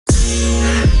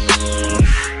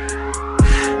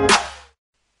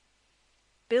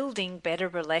building better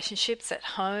relationships at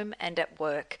home and at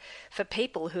work for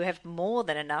people who have more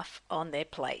than enough on their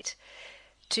plate.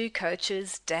 Two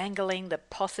coaches dangling the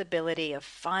possibility of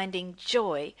finding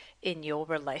joy in your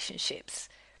relationships.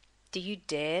 Do you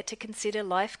dare to consider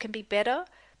life can be better?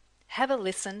 Have a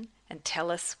listen and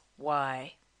tell us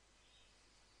why.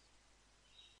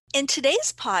 In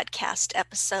today's podcast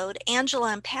episode,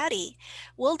 Angela and Patty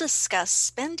will discuss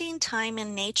spending time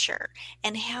in nature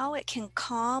and how it can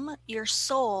calm your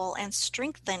soul and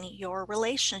strengthen your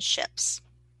relationships.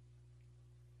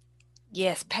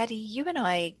 Yes, Patty, you and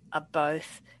I are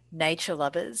both nature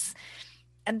lovers,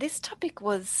 and this topic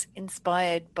was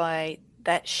inspired by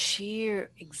that sheer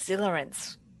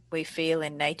exhilarance we feel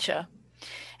in nature.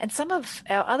 And some of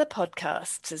our other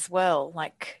podcasts as well,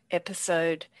 like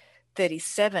episode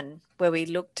 37, where we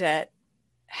looked at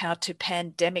how to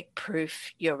pandemic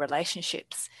proof your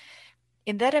relationships.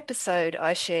 In that episode,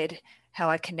 I shared how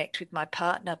I connect with my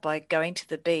partner by going to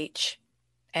the beach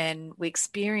and we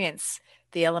experience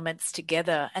the elements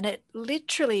together, and it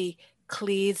literally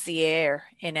clears the air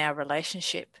in our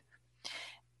relationship.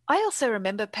 I also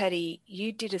remember, Patty,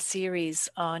 you did a series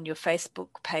on your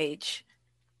Facebook page,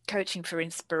 Coaching for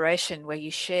Inspiration, where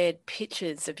you shared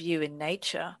pictures of you in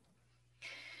nature.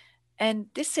 And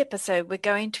this episode, we're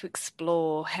going to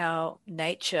explore how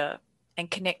nature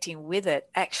and connecting with it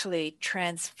actually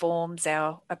transforms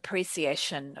our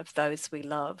appreciation of those we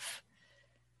love.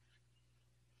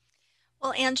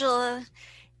 Well, Angela,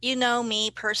 you know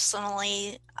me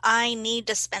personally. I need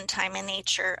to spend time in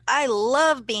nature. I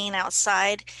love being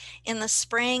outside in the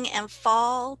spring and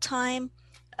fall time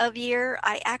of year.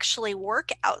 I actually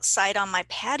work outside on my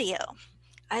patio.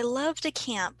 I love to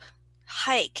camp,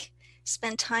 hike,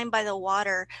 spend time by the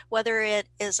water, whether it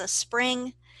is a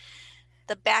spring,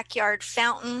 the backyard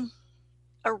fountain,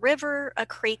 a river, a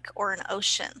creek, or an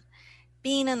ocean.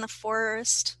 Being in the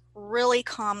forest really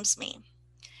calms me.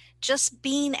 Just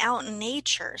being out in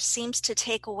nature seems to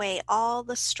take away all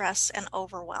the stress and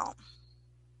overwhelm.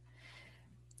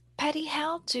 Patty,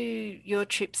 how do your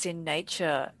trips in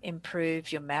nature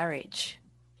improve your marriage?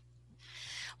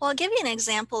 Well, I'll give you an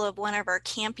example of one of our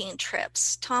camping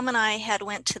trips. Tom and I had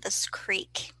went to this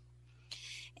creek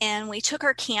and we took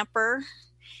our camper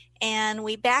and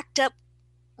we backed up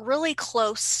really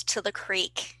close to the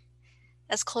creek,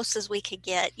 as close as we could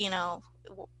get,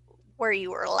 where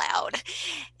you were allowed.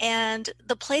 And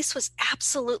the place was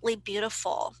absolutely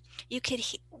beautiful.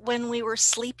 When we were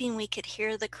sleeping, we could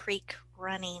hear the creek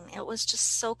running. It was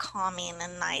just so calming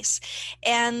and nice.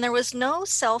 And there was no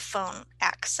cell phone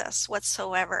access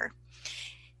whatsoever.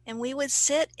 And we would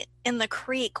sit in the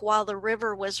creek while the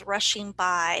river was rushing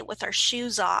by with our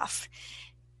shoes off.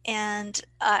 And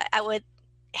I would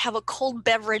have a cold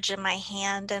beverage in my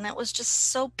hand, and it was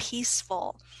just so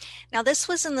peaceful. Now, this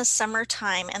was in the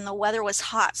summertime and the weather was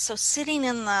hot, so sitting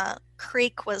in the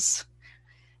creek was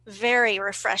very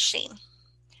refreshing.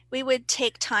 We would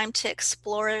take time to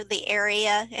explore the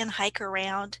area and hike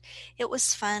around. It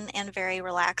was fun and very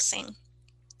relaxing.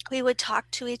 We would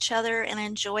talk to each other and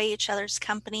enjoy each other's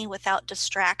company without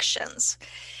distractions.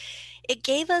 It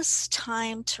gave us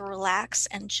time to relax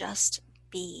and just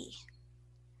be.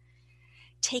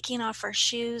 Taking off our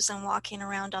shoes and walking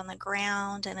around on the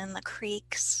ground and in the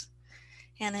creeks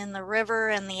and in the river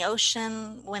and the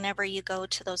ocean whenever you go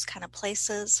to those kind of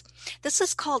places. This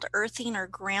is called earthing or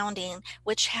grounding,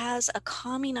 which has a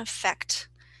calming effect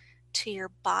to your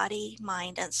body,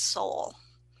 mind, and soul.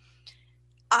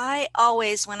 I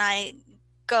always, when I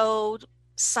go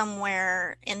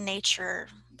somewhere in nature,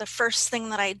 the first thing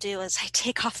that I do is I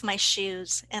take off my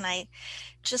shoes and I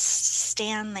just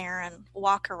stand there and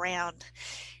walk around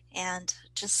and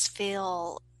just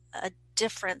feel a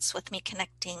difference with me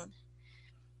connecting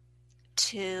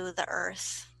to the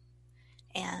earth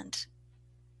and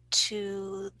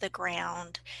to the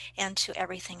ground and to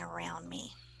everything around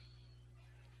me.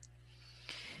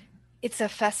 It's a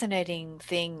fascinating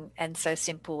thing and so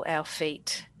simple, our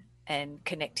feet and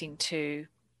connecting to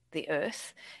the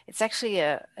earth. It's actually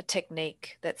a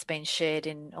technique that's been shared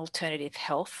in alternative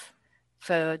health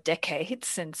for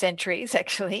decades and centuries,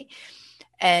 actually.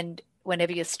 And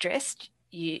whenever you're stressed,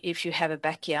 if you have a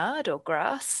backyard or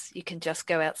grass, you can just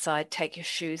go outside, take your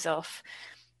shoes off,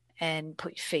 and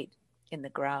put your feet in the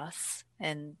grass,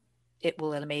 and it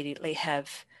will immediately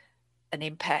have an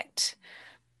impact.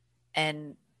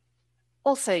 And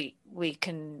also, we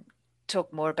can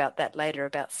talk more about that later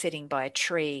about sitting by a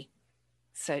tree.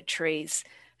 So, trees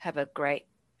have a great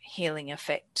healing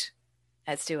effect,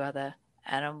 as do other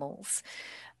animals.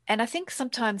 And I think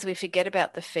sometimes we forget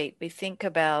about the feet. We think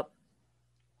about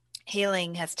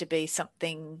healing has to be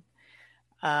something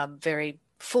very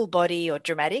full body or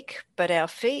dramatic, but our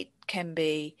feet can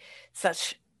be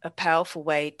such a powerful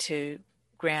way to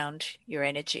ground your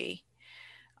energy.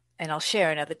 And I'll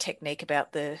share another technique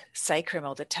about the sacrum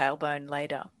or the tailbone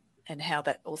later and how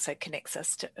that also connects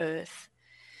us to earth.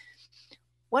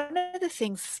 One of the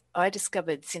things I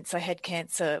discovered since I had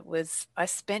cancer was I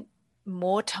spent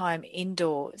more time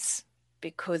indoors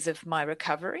because of my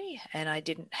recovery, and I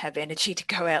didn't have energy to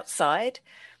go outside,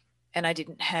 and I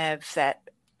didn't have that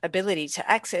ability to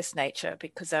access nature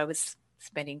because I was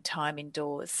spending time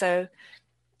indoors. So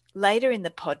later in the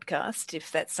podcast,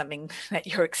 if that's something that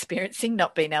you're experiencing,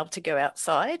 not being able to go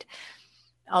outside,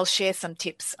 I'll share some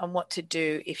tips on what to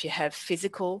do if you have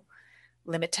physical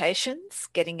limitations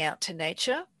getting out to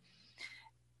nature,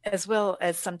 as well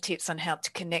as some tips on how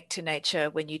to connect to nature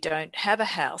when you don't have a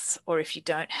house or if you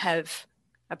don't have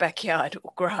a backyard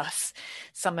or grass.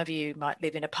 Some of you might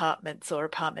live in apartments or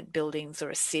apartment buildings or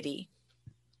a city.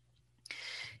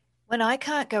 When I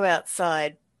can't go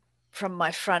outside, from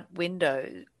my front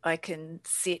window, I can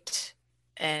sit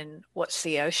and watch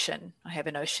the ocean. I have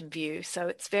an ocean view. So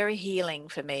it's very healing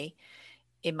for me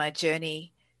in my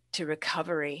journey to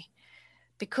recovery.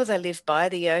 Because I live by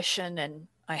the ocean and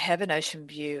I have an ocean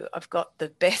view, I've got the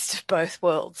best of both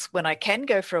worlds. When I can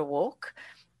go for a walk,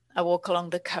 I walk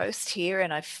along the coast here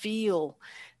and I feel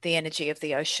the energy of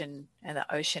the ocean and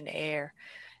the ocean air.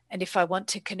 And if I want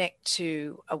to connect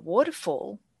to a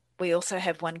waterfall, we also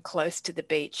have one close to the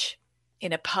beach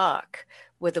in a park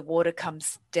where the water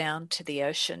comes down to the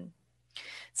ocean.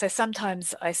 So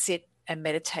sometimes I sit and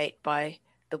meditate by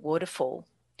the waterfall.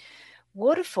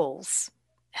 Waterfalls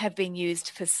have been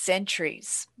used for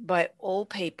centuries by all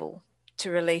people to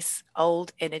release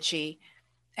old energy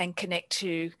and connect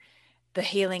to the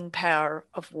healing power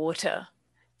of water.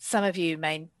 Some of you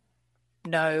may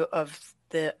know of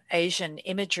the Asian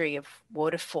imagery of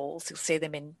waterfalls. You'll see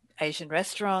them in Asian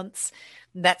restaurants.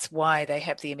 That's why they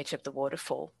have the image of the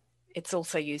waterfall. It's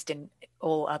also used in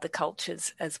all other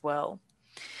cultures as well.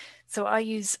 So I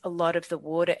use a lot of the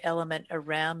water element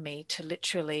around me to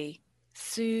literally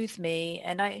soothe me.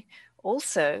 And I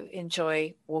also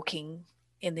enjoy walking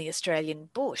in the Australian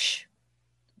bush,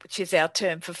 which is our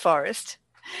term for forest.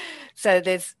 So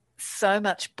there's so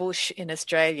much bush in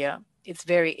Australia. It's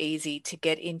very easy to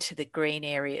get into the green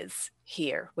areas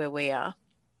here where we are.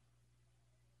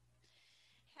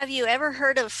 Have you ever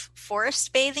heard of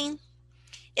forest bathing?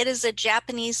 It is a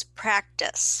Japanese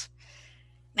practice.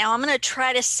 Now I'm going to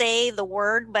try to say the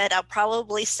word, but I'll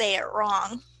probably say it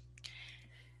wrong.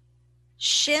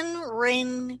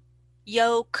 Shinrin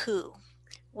Yoku,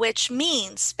 which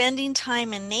means spending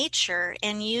time in nature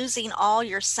and using all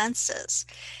your senses.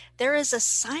 There is a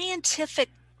scientific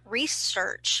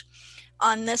research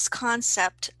on this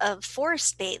concept of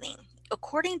forest bathing.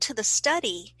 According to the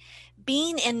study,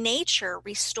 being in nature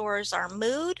restores our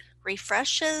mood,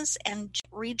 refreshes, and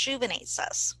rejuvenates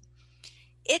us.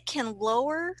 It can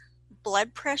lower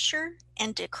blood pressure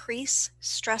and decrease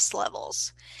stress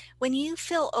levels. When you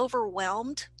feel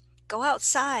overwhelmed, go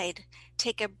outside,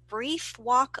 take a brief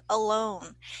walk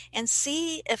alone, and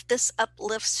see if this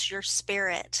uplifts your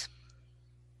spirit.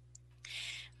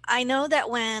 I know that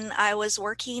when I was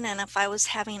working and if I was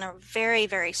having a very,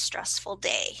 very stressful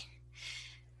day,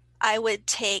 I would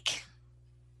take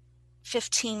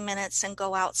 15 minutes and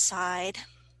go outside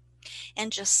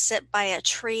and just sit by a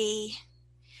tree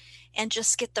and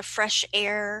just get the fresh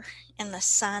air and the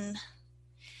sun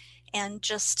and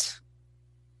just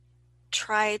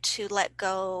try to let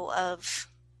go of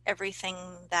everything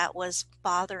that was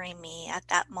bothering me at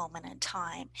that moment in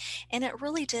time. And it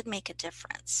really did make a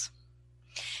difference.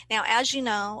 Now, as you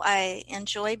know, I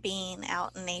enjoy being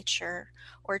out in nature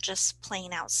or just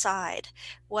playing outside,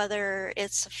 whether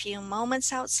it's a few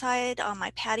moments outside on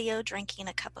my patio drinking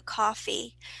a cup of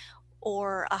coffee,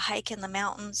 or a hike in the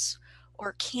mountains,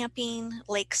 or camping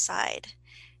lakeside.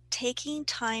 Taking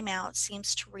time out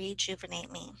seems to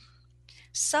rejuvenate me.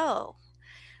 So,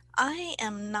 I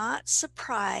am not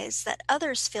surprised that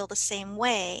others feel the same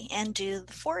way and do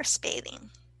the forest bathing.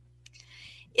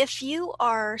 If you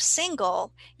are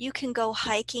single, you can go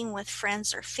hiking with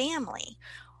friends or family,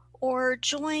 or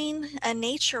join a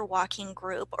nature walking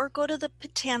group, or go to the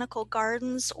botanical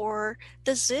gardens or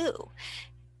the zoo.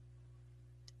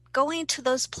 Going to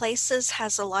those places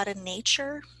has a lot of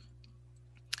nature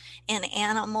and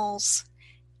animals,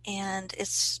 and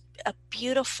it's a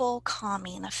beautiful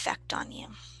calming effect on you.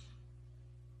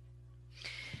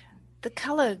 The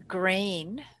color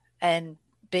green and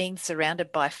being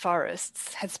surrounded by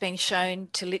forests has been shown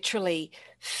to literally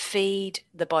feed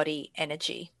the body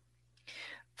energy.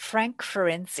 Frank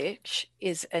Forencich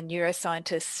is a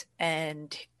neuroscientist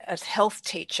and a health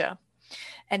teacher,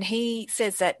 And he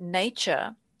says that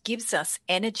nature gives us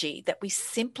energy that we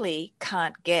simply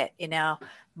can't get in our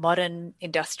modern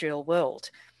industrial world.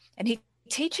 And he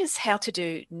teaches how to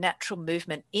do natural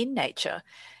movement in nature,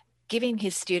 giving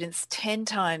his students 10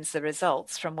 times the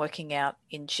results from working out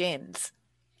in gyms.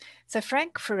 So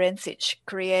Frank Forencich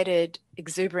created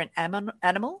Exuberant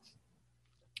Animal,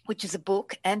 which is a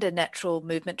book and a natural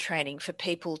movement training for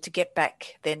people to get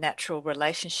back their natural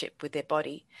relationship with their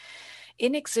body.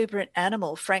 In Exuberant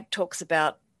Animal, Frank talks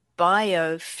about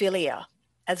biophilia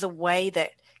as a way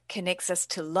that connects us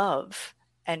to love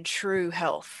and true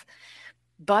health.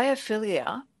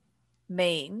 Biophilia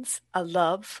means a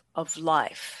love of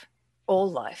life, all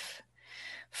life.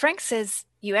 Frank says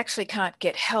you actually can't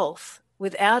get health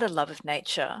without a love of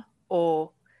nature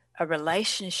or a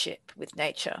relationship with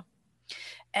nature.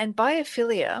 And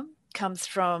biophilia comes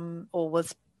from, or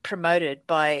was promoted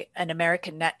by, an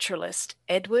American naturalist,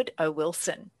 Edward O.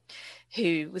 Wilson,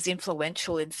 who was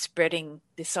influential in spreading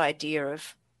this idea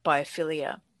of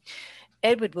biophilia.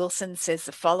 Edward Wilson says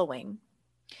the following: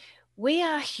 "We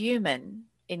are human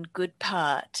in good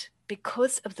part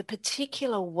because of the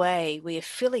particular way we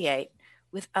affiliate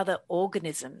with other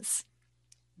organisms.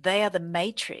 They are the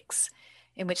matrix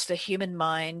in which the human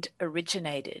mind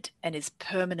originated and is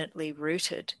permanently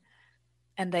rooted,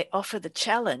 and they offer the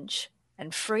challenge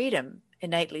and freedom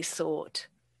innately sought.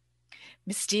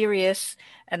 Mysterious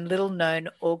and little-known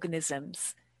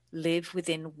organisms live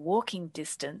within walking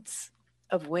distance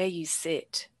of where you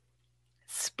sit.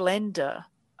 Splendor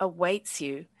awaits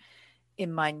you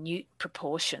in minute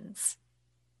proportions."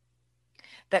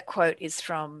 That quote is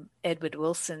from Edward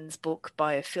Wilson's book,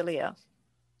 Biophilia.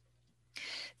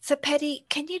 So, Patty,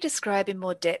 can you describe in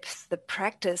more depth the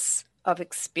practice of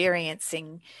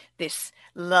experiencing this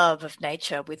love of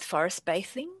nature with forest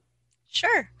bathing?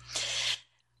 Sure.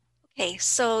 Okay,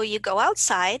 so you go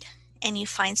outside and you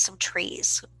find some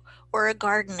trees or a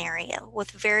garden area with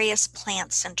various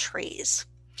plants and trees.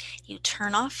 You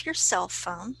turn off your cell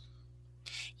phone.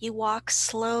 You walk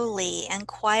slowly and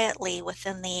quietly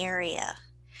within the area.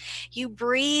 You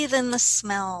breathe in the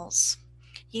smells.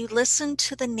 You listen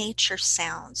to the nature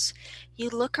sounds. You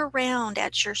look around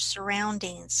at your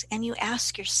surroundings and you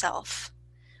ask yourself,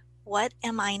 what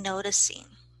am I noticing?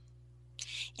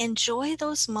 Enjoy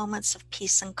those moments of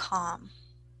peace and calm.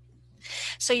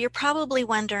 So you're probably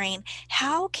wondering,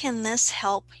 how can this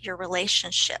help your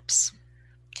relationships?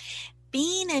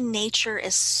 Being in nature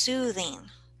is soothing,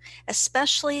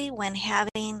 especially when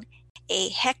having a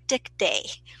hectic day.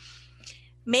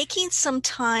 Making some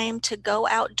time to go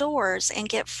outdoors and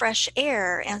get fresh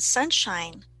air and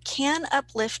sunshine can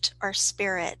uplift our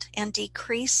spirit and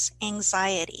decrease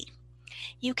anxiety.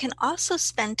 You can also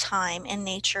spend time in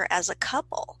nature as a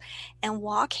couple and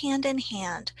walk hand in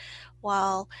hand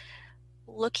while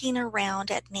looking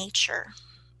around at nature,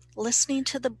 listening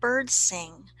to the birds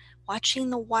sing,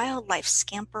 watching the wildlife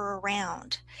scamper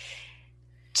around,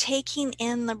 taking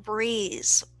in the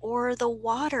breeze or the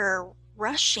water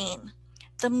rushing,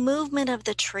 the movement of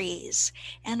the trees,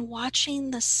 and watching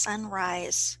the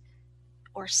sunrise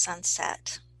or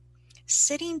sunset.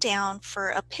 Sitting down for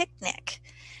a picnic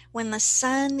when the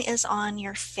sun is on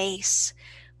your face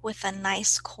with a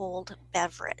nice cold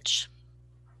beverage.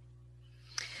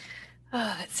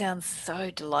 Oh, that sounds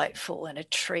so delightful and a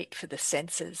treat for the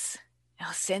senses.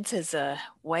 Our senses are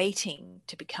waiting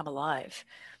to become alive.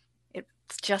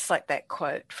 It's just like that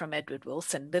quote from Edward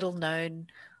Wilson: little known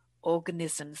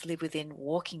organisms live within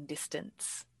walking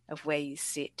distance of where you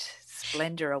sit.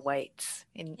 Splendor awaits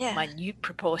in Yeah. minute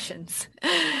proportions.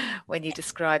 When you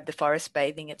describe the forest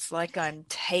bathing, it's like I'm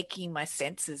taking my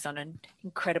senses on an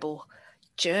incredible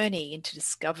journey into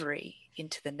discovery,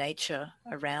 into the nature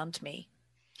around me.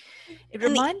 It And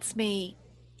reminds me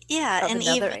yeah, of and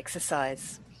another even,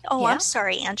 exercise. oh, I'm Yeah?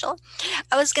 sorry, Angela.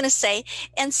 I was going to say,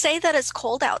 and say that it's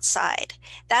cold outside.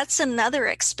 That's another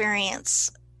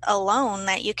experience alone,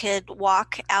 that you could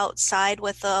walk outside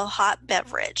with a hot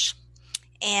beverage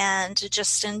and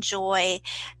just enjoy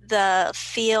the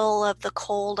feel of the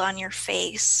cold on your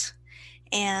face,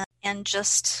 and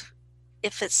just,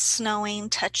 if it's snowing,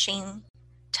 touching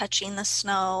the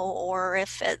snow, or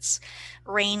if it's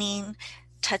raining,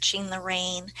 touching the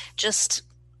rain, just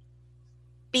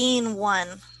being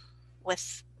one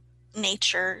with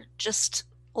nature just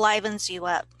livens you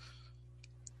up.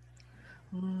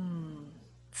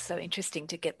 So interesting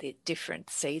to get the different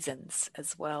seasons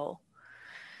as well.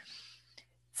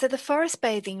 So the forest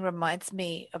bathing reminds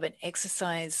me of an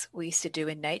exercise we used to do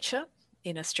in nature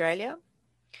in Australia.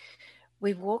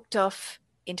 We walked off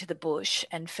into the bush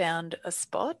and found a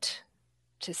spot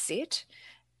to sit,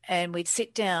 and we'd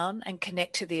sit down and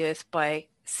connect to the earth by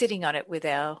sitting on it with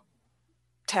our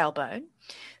tailbone.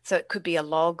 So it could be a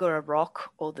log or a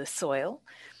rock or the soil.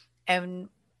 And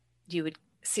you would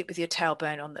sit with your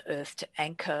tailbone on the earth to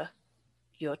anchor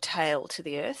your tail to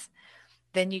the earth.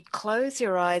 Then you'd close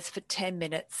your eyes for 10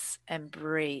 minutes and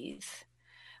breathe.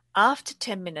 After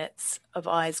 10 minutes of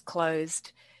eyes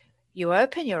closed, you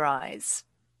open your eyes,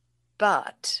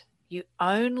 but you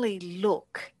only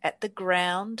look at the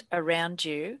ground around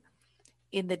you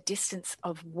in the distance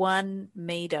of 1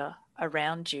 meter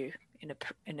around you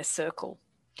in a circle.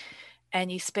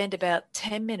 And you spend about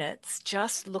 10 minutes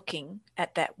just looking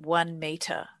at that 1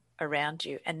 meter around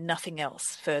you and nothing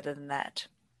else further than that.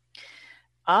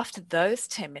 After those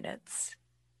 10 minutes,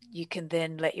 you can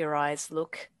then let your eyes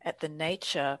look at the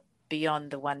nature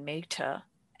beyond the 1 meter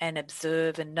and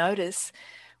observe and notice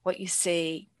what you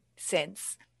see,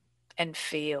 sense, and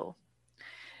feel.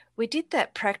 We did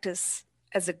that practice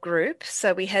as a group,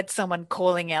 so we had someone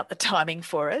calling out the timing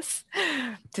for us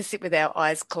to sit with our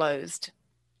eyes closed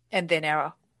and then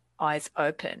our eyes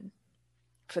open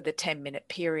for the 10-minute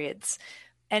periods.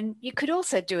 And you could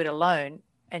also do it alone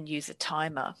and use a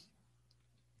timer.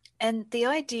 And the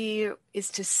idea is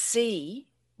to see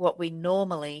what we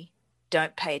normally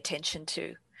don't pay attention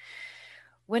to.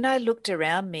 When I looked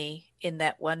around me in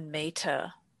that 1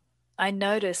 meter, I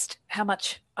noticed how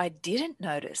much I didn't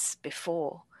notice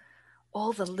before.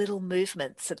 All the little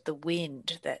movements of the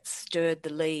wind that stirred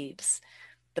the leaves,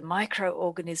 the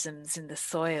microorganisms in the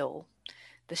soil,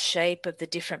 the shape of the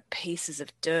different pieces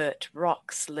of dirt,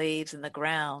 rocks, leaves, and the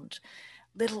ground,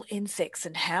 little insects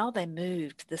and how they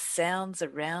moved, the sounds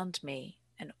around me,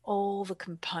 and all the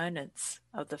components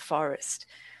of the forest,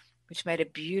 which made a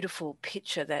beautiful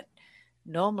picture that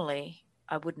normally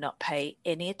I would not pay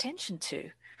any attention to.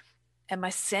 And my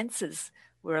senses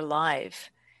were alive.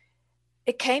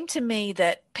 It came to me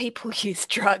that people use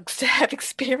drugs to have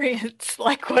experience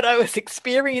like what I was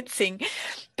experiencing,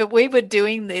 but we were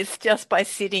doing this just by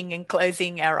sitting and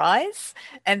closing our eyes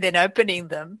and then opening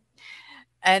them.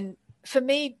 And for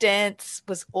me, dance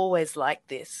was always like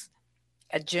this,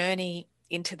 a journey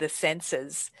into the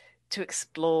senses to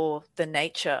explore the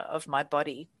nature of my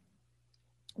body.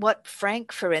 What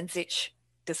Frank Forensic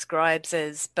describes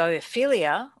as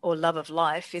biophilia, or love of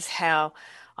life, is how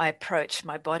I approach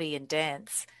my body in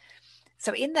dance.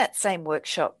 So in that same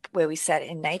workshop where we sat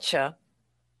in nature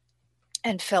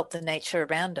and felt the nature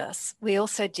around us, we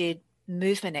also did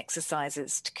movement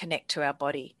exercises to connect to our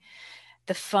body.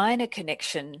 The finer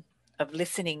connection of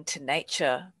listening to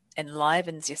nature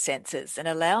enlivens your senses and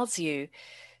allows you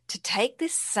to take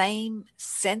this same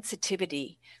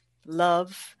sensitivity,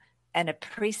 love, and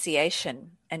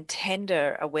appreciation and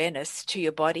tender awareness to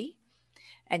your body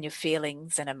and your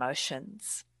feelings and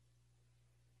emotions.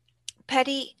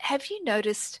 Patty, have you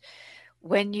noticed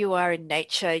when you are in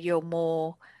nature, you're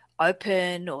more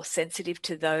open or sensitive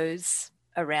to those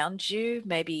around you,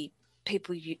 maybe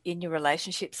people in your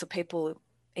relationships or people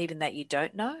even that you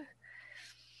don't know?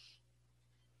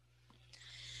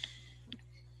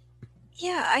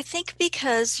 Yeah, I think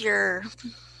because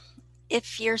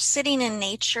if you're sitting in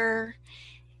nature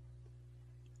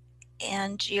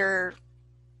and you're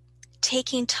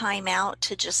taking time out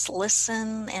to just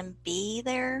listen and be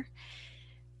there,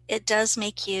 it does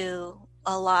make you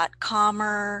a lot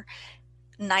calmer,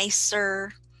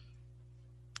 nicer,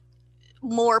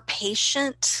 more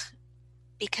patient,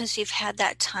 because you've had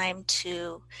that time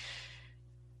to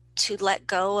let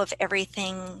go of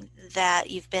everything that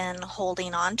you've been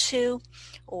holding on to,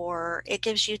 or it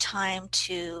gives you time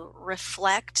to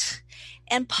reflect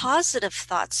and positive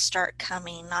thoughts start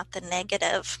coming, not the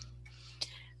negative,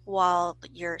 while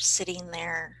you're sitting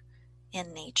there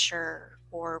in nature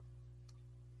or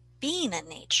being in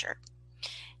nature.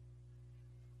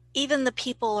 Even the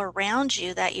people around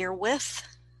you that you're with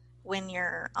when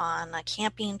you're on a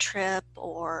camping trip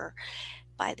or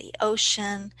by the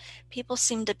ocean, people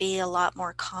seem to be a lot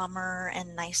more calmer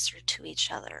and nicer to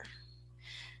each other.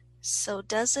 So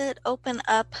does it open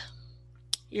up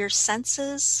your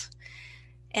senses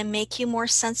and make you more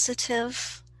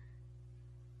sensitive?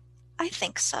 I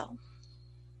think so.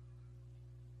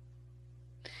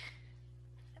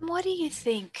 And what do you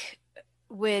think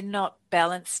we're not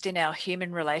balanced in our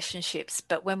human relationships,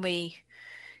 but when we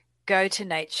go to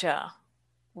nature,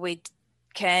 we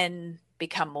can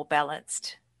become more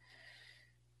balanced?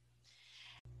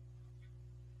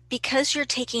 Because you're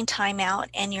taking time out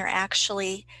and you're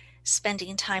actually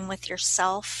spending time with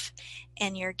yourself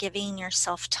and you're giving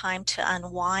yourself time to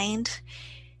unwind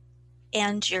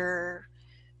and you're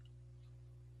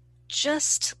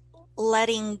just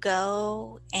letting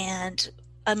go and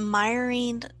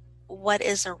admiring what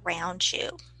is around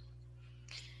you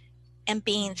and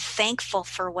being thankful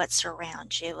for what's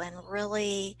around you and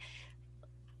really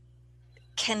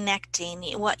connecting.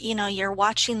 You're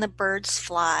watching the birds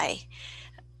fly,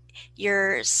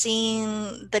 you're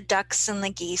seeing the ducks and the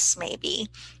geese maybe,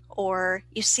 or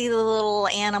you see the little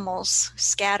animals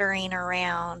scattering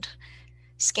around,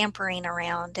 scampering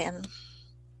around,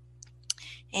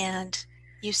 and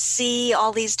you see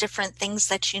all these different things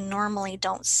that you normally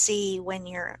don't see when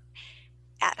you're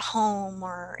at home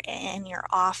or in your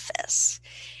office.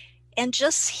 And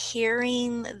just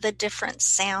hearing the different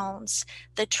sounds,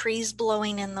 the trees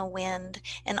blowing in the wind,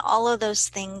 and all of those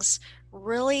things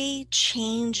really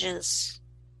changes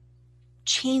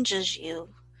you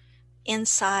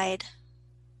inside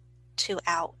to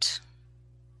out,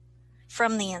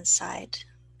 from the inside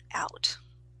out.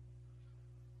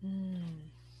 Mm.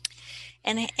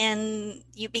 And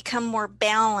you become more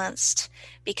balanced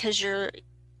because you're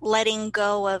letting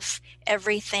go of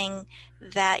everything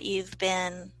that you've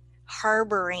been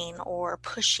harboring or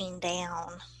pushing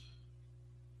down.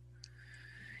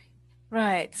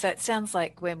 Right. So it sounds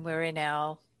like when we're in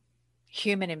our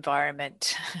human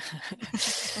environment,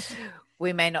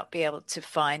 we may not be able to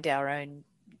find our own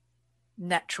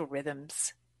natural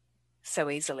rhythms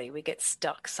so easily. We get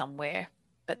stuck somewhere,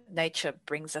 but nature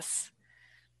brings us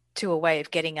to a way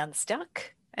of getting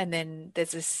unstuck. And then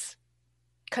there's this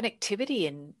connectivity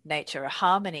in nature, a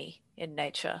harmony in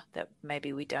nature that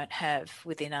maybe we don't have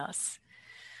within us.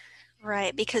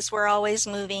 Right, because we're always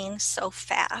moving so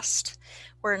fast.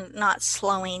 We're not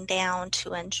slowing down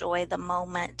to enjoy the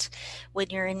moment. When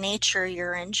you're in nature,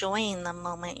 you're enjoying the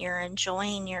moment. You're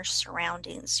enjoying your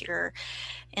surroundings. You're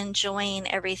enjoying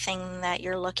everything that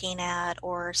you're looking at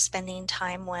or spending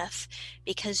time with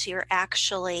because you're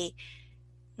actually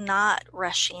not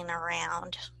rushing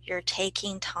around. You're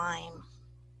taking time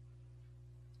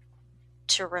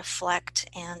to reflect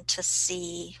and to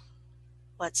see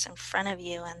what's in front of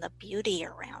you and the beauty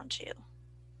around you.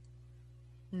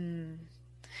 Mm.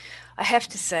 I have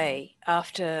to say,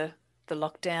 after the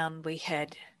lockdown we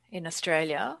had in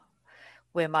Australia,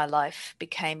 where my life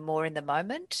became more in the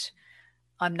moment,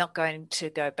 I'm not going to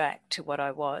go back to what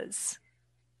I was.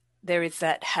 There is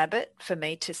that habit for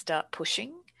me to start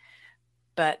pushing,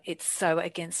 but it's so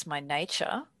against my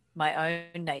nature, my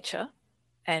own nature,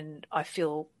 and I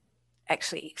feel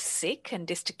actually sick and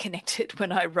disconnected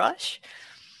when I rush.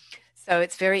 So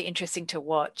it's very interesting to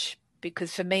watch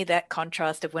because for me, that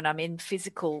contrast of when I'm in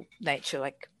physical nature,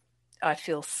 like I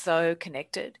feel so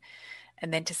connected.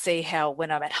 And then to see how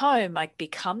when I'm at home, I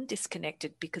become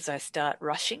disconnected because I start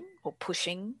rushing or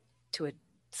pushing to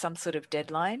some sort of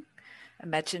deadline,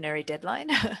 imaginary deadline.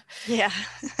 Yeah.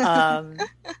 um,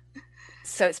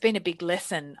 so it's been a big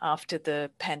lesson after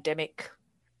the pandemic.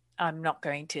 I'm not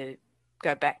going to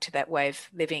go back to that way of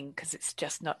living because it's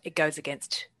just not, it goes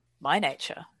against my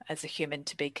nature as a human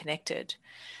to be connected.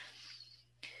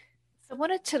 So I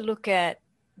wanted to look at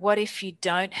what if you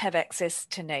don't have access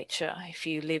to nature, if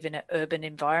you live in an urban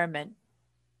environment.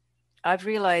 I've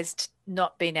realized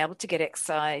not being able to get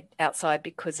outside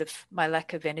because of my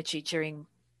lack of energy during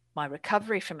my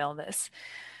recovery from illness,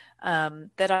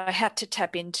 that I had to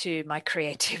tap into my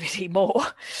creativity more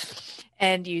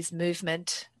and use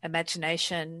movement,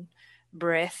 imagination,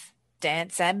 breath,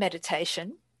 dance, and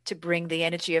meditation to bring the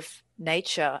energy of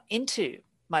nature into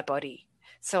my body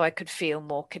so I could feel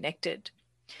more connected.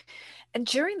 And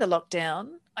during the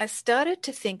lockdown, I started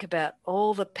to think about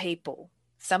all the people,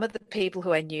 some of the people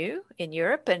who I knew in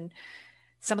Europe and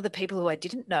some of the people who I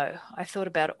didn't know. I thought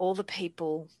about all the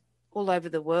people all over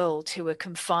the world who were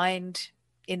confined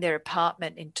in their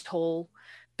apartment in tall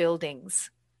buildings.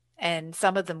 And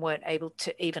some of them weren't able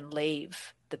to even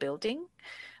leave the building,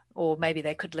 or maybe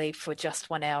they could leave for just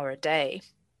 1 hour a day.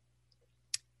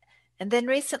 And then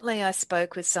recently I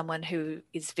spoke with someone who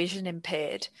is vision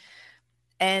impaired,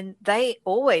 and they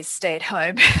always stay at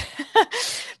home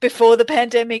before the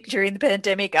pandemic, during the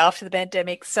pandemic, after the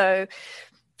pandemic. So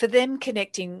for them,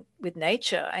 connecting with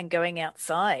nature and going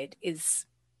outside is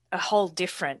a whole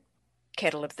different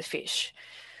kettle of the fish.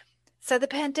 So the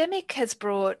pandemic has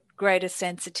brought greater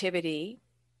sensitivity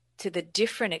to the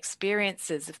different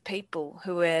experiences of people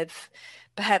who have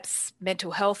perhaps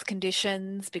mental health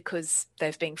conditions because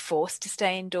they've been forced to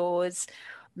stay indoors.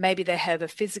 Maybe they have a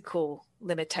physical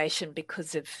limitation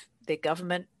because of their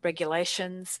government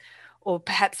regulations, or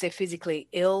perhaps they're physically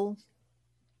ill,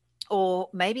 or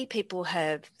maybe people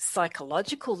have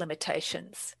psychological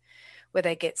limitations where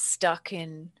they get stuck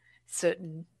in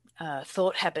certain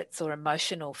thought habits or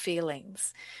emotional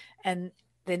feelings, and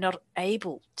they're not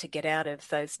able to get out of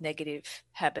those negative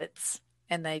habits,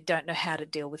 and they don't know how to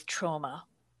deal with trauma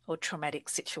or traumatic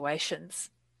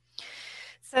situations.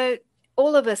 So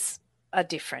all of us are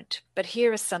different, but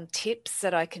here are some tips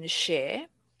that I can share.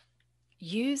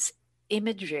 Use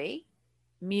imagery,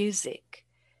 music,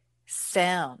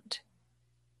 sound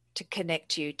to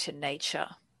connect you to nature,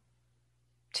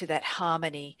 to that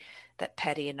harmony that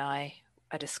Patty and I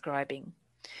are describing.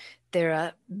 There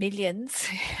are millions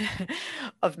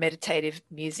of meditative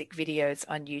music videos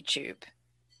on YouTube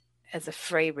as a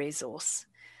free resource.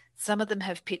 Some of them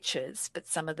have pictures, but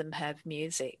some of them have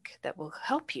music that will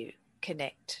help you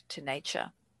connect to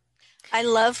nature. I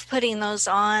love putting those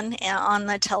on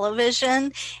the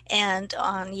television and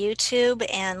on YouTube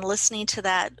and listening to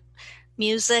that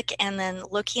music and then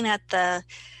looking at the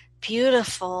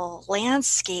beautiful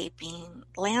landscapes.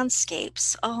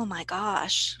 Oh my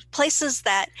gosh, places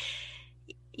that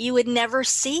you would never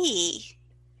see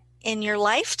in your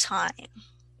lifetime,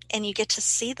 and you get to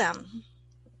see them.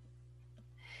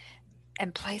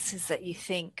 And places that you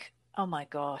think, oh my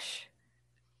gosh,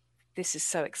 this is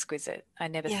so exquisite. I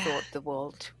never thought the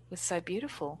world was so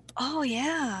beautiful. Oh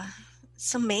yeah,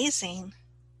 it's amazing.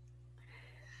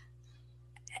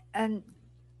 And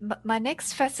my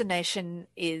next fascination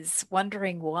is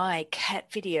wondering why cat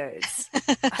videos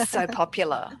are so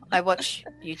popular. I watch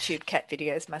YouTube cat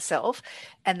videos myself,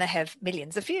 and they have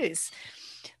millions of views.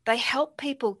 They help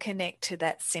people connect to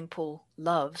that simple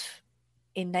love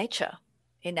in nature,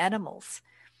 in animals.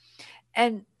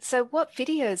 And so, what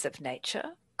videos of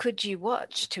nature could you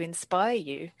watch to inspire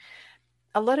you?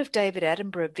 A lot of David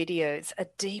Attenborough videos are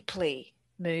deeply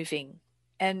moving.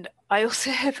 And I also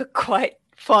have a quite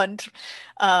fond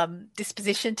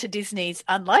disposition to Disney's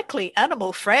Unlikely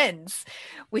Animal Friends,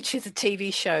 which is a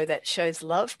TV show that shows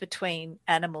love between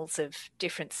animals of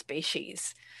different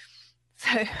species. So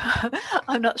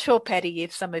I'm not sure, Patty,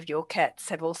 if some of your cats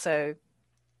have also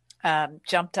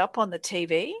jumped up on the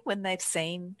TV when they've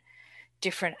seen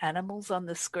different animals on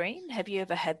the screen. Have you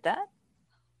ever had that?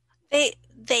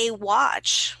 They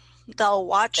watch. They'll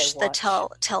watch the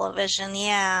watch. television,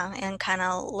 yeah, and kind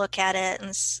of look at it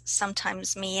and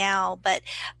sometimes meow. But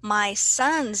my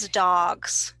son's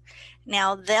dogs,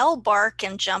 now they'll bark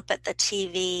and jump at the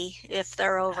TV if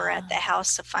they're over at the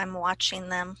house if I'm watching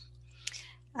them.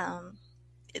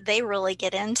 They really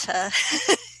get into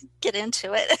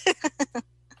it.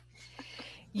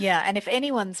 Yeah, and if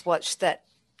anyone's watched that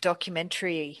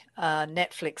documentary,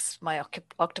 Netflix, My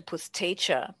Octopus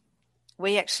Teacher,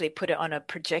 we actually put it on a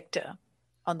projector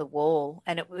on the wall,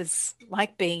 and it was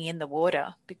like being in the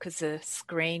water because the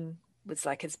screen was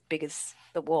like as big as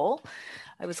the wall.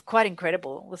 It was quite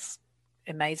incredible. It was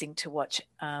amazing to watch,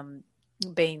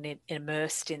 being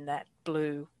immersed in that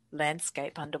blue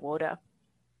landscape underwater.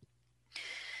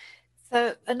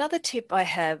 So another tip I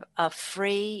have are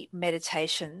free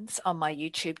meditations on my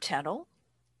YouTube channel,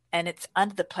 and it's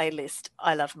under the playlist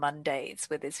I Love Mondays,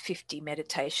 where there's 50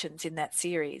 meditations in that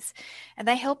series, and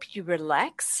they help you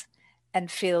relax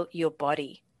and feel your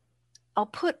body. I'll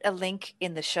put a link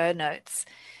in the show notes.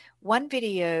 One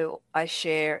video I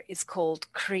share is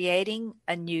called Creating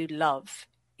a New Love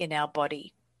in Our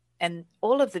Body, and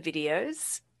all of the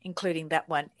videos, including that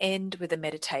one, end with a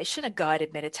meditation, a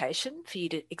guided meditation for you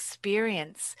to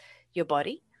experience your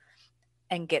body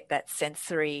and get that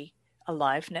sensory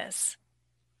aliveness.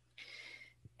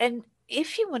 And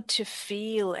if you want to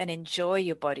feel and enjoy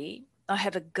your body, I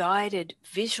have a guided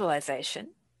visualization,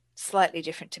 slightly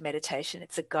different to meditation.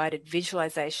 It's a guided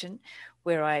visualization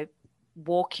where I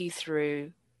walk you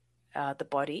through the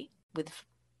body with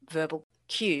verbal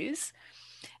cues,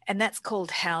 and that's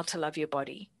called How to Love Your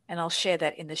Body. And I'll share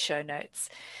that in the show notes.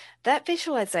 That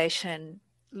visualization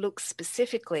looks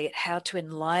specifically at how to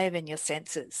enliven your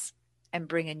senses and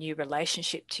bring a new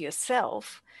relationship to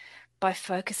yourself by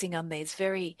focusing on these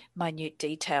very minute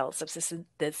details of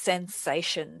the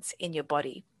sensations in your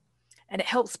body. And it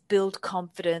helps build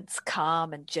confidence,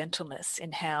 calm, and gentleness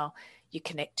in how you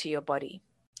connect to your body.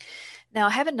 Now,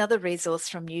 I have another resource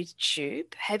from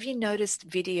YouTube. Have you noticed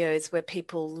videos where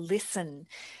people listen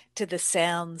to the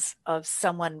sounds of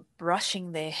someone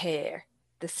brushing their hair,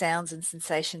 the sounds and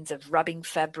sensations of rubbing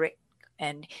fabric,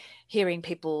 and hearing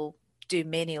people do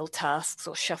menial tasks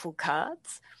or shuffle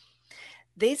cards?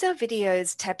 These are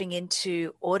videos tapping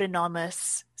into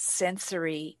autonomous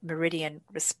sensory meridian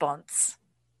response,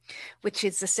 which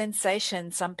is the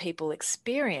sensation some people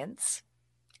experience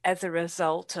as a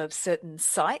result of certain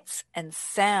sights and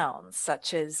sounds,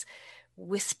 such as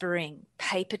whispering,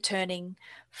 paper turning,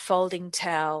 folding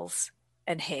towels,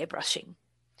 and hair brushing.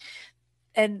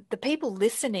 And the people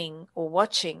listening or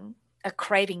watching are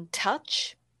craving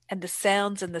touch, and the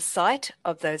sounds and the sight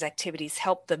of those activities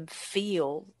help them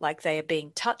feel like they are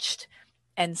being touched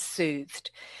and soothed.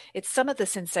 It's some of the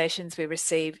sensations we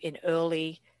receive in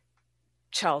early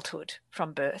childhood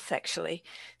from birth, actually.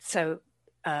 So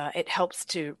it helps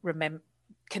to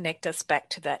connect us back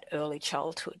to that early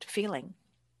childhood feeling.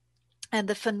 And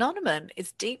the phenomenon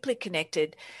is deeply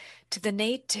connected to the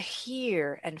need to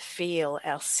hear and feel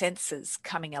our senses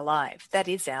coming alive. That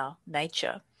is our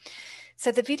nature.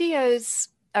 So the videos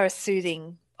are a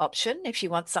soothing option if you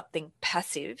want something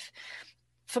passive.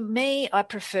 For me, I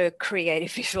prefer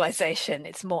creative visualization.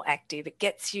 It's more active. It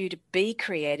gets you to be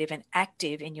creative and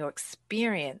active in your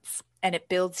experience, and it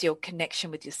builds your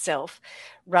connection with yourself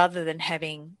rather than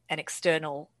having an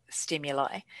external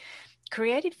stimuli.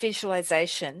 Creative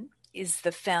visualization is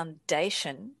the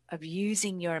foundation of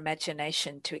using your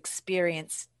imagination to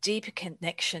experience deeper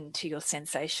connection to your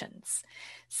sensations,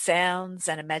 sounds,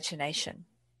 and imagination.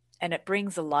 And it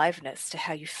brings aliveness to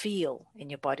how you feel in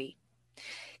your body.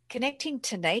 Connecting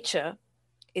to nature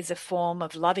is a form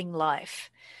of loving life.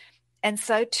 And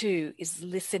so too is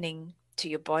listening to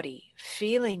your body,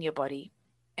 feeling your body,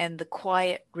 and the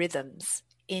quiet rhythms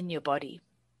in your body.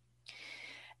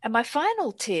 And my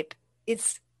final tip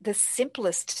is the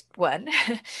simplest one.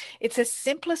 It's the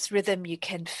simplest rhythm you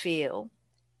can feel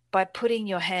by putting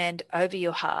your hand over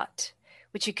your heart,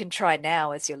 which you can try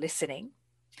now as you're listening,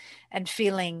 and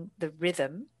feeling the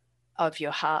rhythm of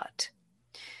your heart.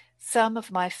 Some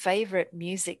of my favorite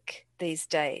music these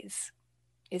days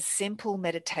is simple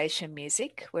meditation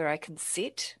music where I can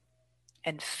sit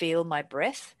and feel my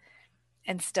breath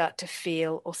and start to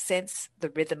feel or sense the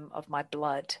rhythm of my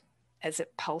blood as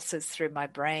it pulses through my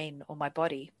brain or my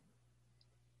body.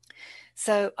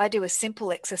 So I do a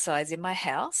simple exercise in my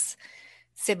house,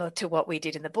 similar to what we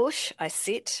did in the bush. I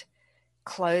sit,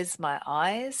 close my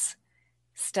eyes,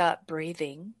 start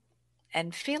breathing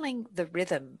and feeling the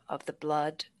rhythm of the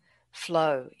blood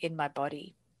flow in my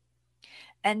body.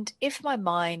 And if my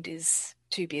mind is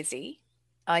too busy,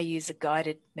 I use a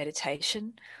guided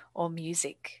meditation or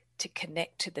music to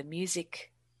connect to the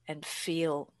music and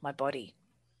feel my body.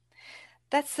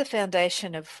 That's the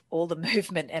foundation of all the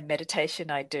movement and meditation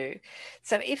I do.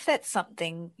 So if that's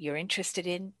something you're interested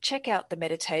in, check out the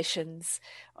meditations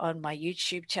on my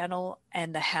YouTube channel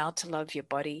and the How to Love Your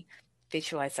Body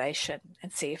visualization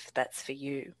and see if that's for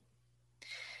you.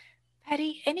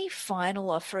 Patty, any final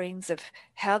offerings of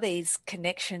how these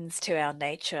connections to our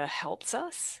nature helps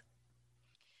us?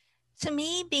 To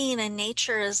me, being in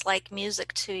nature is like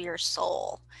music to your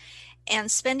soul.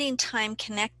 And spending time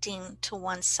connecting to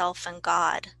oneself and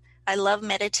God. I love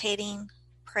meditating,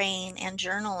 praying, and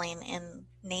journaling in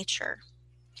nature.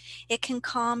 It can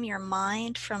calm your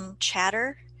mind from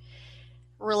chatter,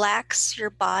 relax your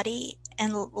body,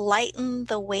 and lighten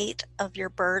the weight of your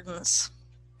burdens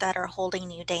that are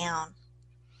holding you down.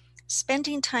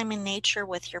 Spending time in nature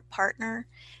with your partner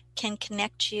can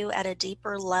connect you at a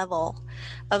deeper level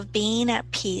of being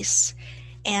at peace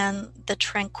and the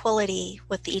tranquility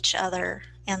with each other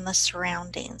and the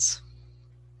surroundings.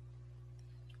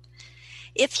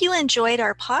 If you enjoyed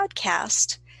our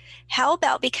podcast, how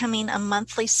about becoming a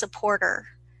monthly supporter?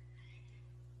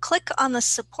 Click on the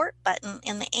support button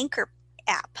in the Anchor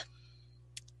app.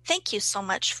 Thank you so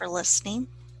much for listening.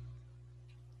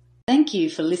 Thank you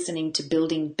for listening to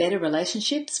Building Better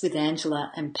Relationships with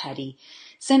Angela and Patty.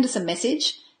 Send us a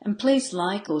message and please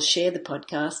like or share the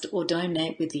podcast or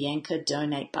donate with the Anchor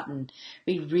donate button.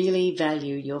 We really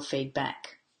value your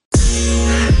feedback.